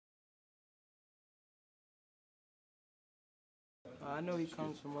I know he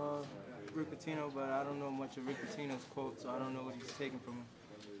comes from Rick Pitino, but I don't know much of Rick Pitino's quote, so I don't know what he's taking from him.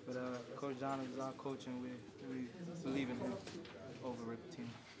 But Coach John is our coach, and we believe in him over Rick Pitino.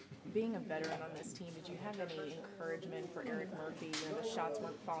 Being a veteran on this team, did you have any encouragement for Eric Murphy? The shots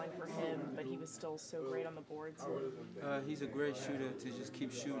weren't falling for him, but he was still so great on the boards. He's a great shooter to just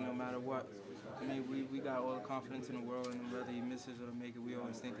keep shooting no matter what. I mean, we got all the confidence in the world, and whether he misses or make it, we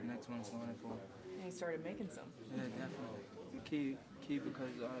always think the next one's going in for him. And he started making some. Yeah, definitely. Key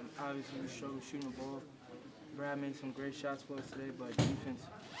because obviously we struggle shooting the ball. Brad made some great shots for us today, but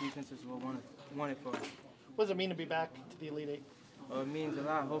defense is what won it for us. What does it mean to be back to the Elite Eight? It means a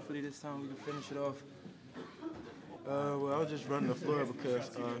lot. Hopefully this time we can finish it off. Well, I was just running the floor because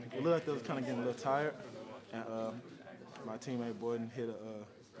it looked like they was kind of getting a little tired. And my teammate Boyden hit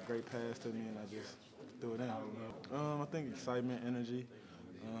a great pass to me, and I just threw it in. I think excitement, energy.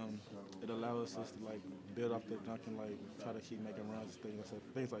 It allows us to build off the dunk and try to keep making runs,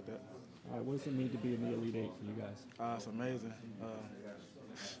 things like that. All right, what does it mean to be in the Elite Eight for you guys? It's amazing.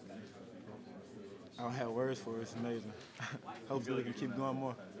 I don't have words for it. It's amazing. Hopefully we can keep going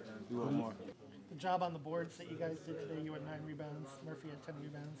more. We want more. The job on the boards that you guys did today, you had 9 rebounds, Murphy had 10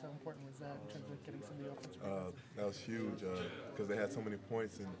 rebounds. How important was that in terms of getting some of the offensive rebounds? That was huge because they had so many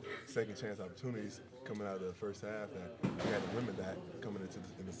points and second chance opportunities coming out of the first half that we had to limit that coming into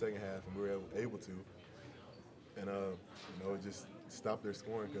in the second half, and we were able to. And it just stopped their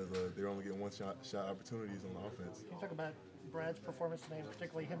scoring because they were only getting one shot opportunities on the offense. Can you talk about Brad's performance today, and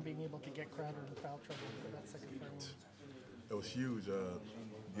particularly him being able to get Crowder in foul trouble for that second foul? It was huge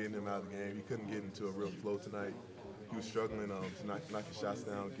getting him out of the game. He couldn't get into a real flow tonight. He was struggling to knock his shots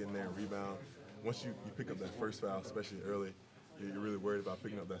down, getting there and rebound. Once you pick up that first foul, especially early, you're really worried about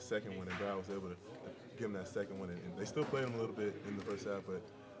picking up that second one, and Brad was able to give him that second one. And they still played him a little bit in the first half, but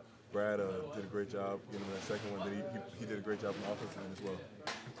Brad did a great job getting him that second one. Then he did a great job on the offensive end as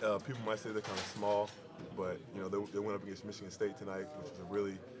well. People might say they're kind of small, but they went up against Michigan State tonight, which was a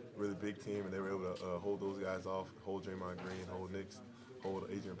really big team, and they were able to hold those guys off, hold Draymond Green, hold Nix, hold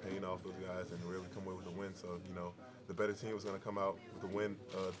Adrian Payne off those guys, and really come away with a win. So the better team was going to come out with a win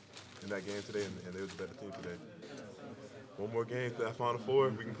in that game today, and they were the better team today. One more game to that Final Four.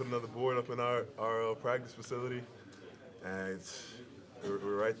 We can put another board up in our practice facility, and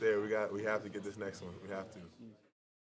we're right there. We have to get this next one. We have to.